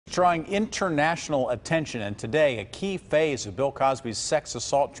drawing international attention, and today a key phase of Bill Cosby's sex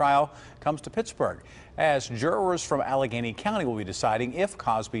assault trial comes to Pittsburgh, as jurors from Allegheny County will be deciding if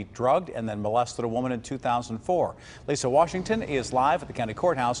Cosby drugged and then molested a woman in 2004. Lisa Washington is live at the county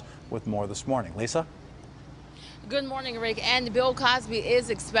courthouse with more this morning. Lisa? Good morning, Rick. And Bill Cosby is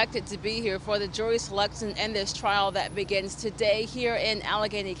expected to be here for the jury selection in this trial that begins today here in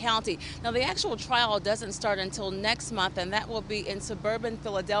Allegheny County. Now, the actual trial doesn't start until next month, and that will be in suburban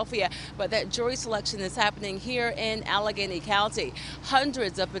Philadelphia. But that jury selection is happening here in Allegheny County.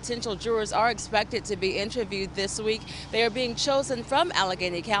 Hundreds of potential jurors are expected to be interviewed this week. They are being chosen from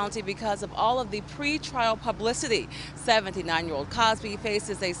Allegheny County because of all of the pre-trial publicity. 79-year-old Cosby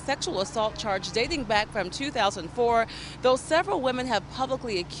faces a sexual assault charge dating back from 2004. Though several women have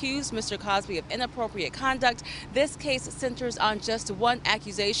publicly accused Mr. Cosby of inappropriate conduct, this case centers on just one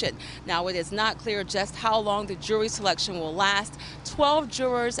accusation. Now, it is not clear just how long the jury selection will last. 12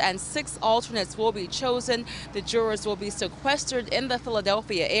 jurors and 6 alternates will be chosen. The jurors will be sequestered in the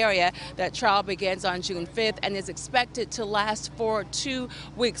Philadelphia area. That trial begins on June 5th and is expected to last for 2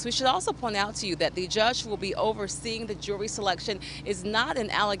 weeks. We should also point out to you that the judge who will be overseeing the jury selection is not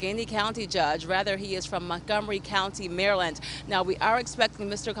an Allegheny County judge. Rather, he is from Montgomery County, Maryland. Now, we are expecting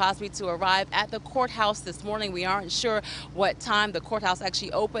Mr. Cosby to arrive at the courthouse this morning. We aren't sure what time the courthouse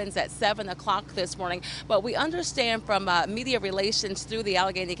actually opens, at 7 o'clock this morning, but we understand from media relations through the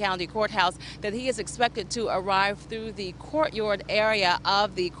Allegheny County Courthouse that he is expected to arrive through the courtyard area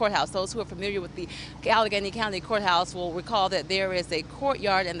of the courthouse. Those who are familiar with the Allegheny County Courthouse will recall that there is a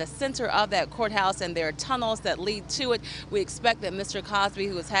courtyard in the center of that courthouse, and there are tunnels that lead to it. We expect that Mr. Cosby,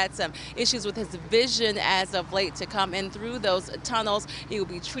 who has had some issues with his vision as of late, to come in through those tunnels. He will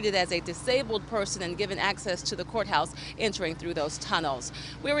be treated as a disabled person and given access to the courthouse entering through those tunnels.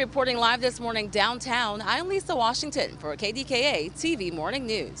 We're reporting live this morning downtown. I'm Lisa Washington for KDKA-TV Morning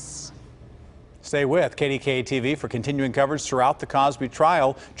News. Stay with KDKA-TV for continuing coverage throughout the Cosby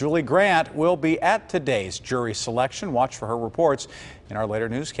trial. Julie Grant will be at today's jury selection. Watch for her reports in our later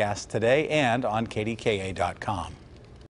newscast today and on KDKA.com.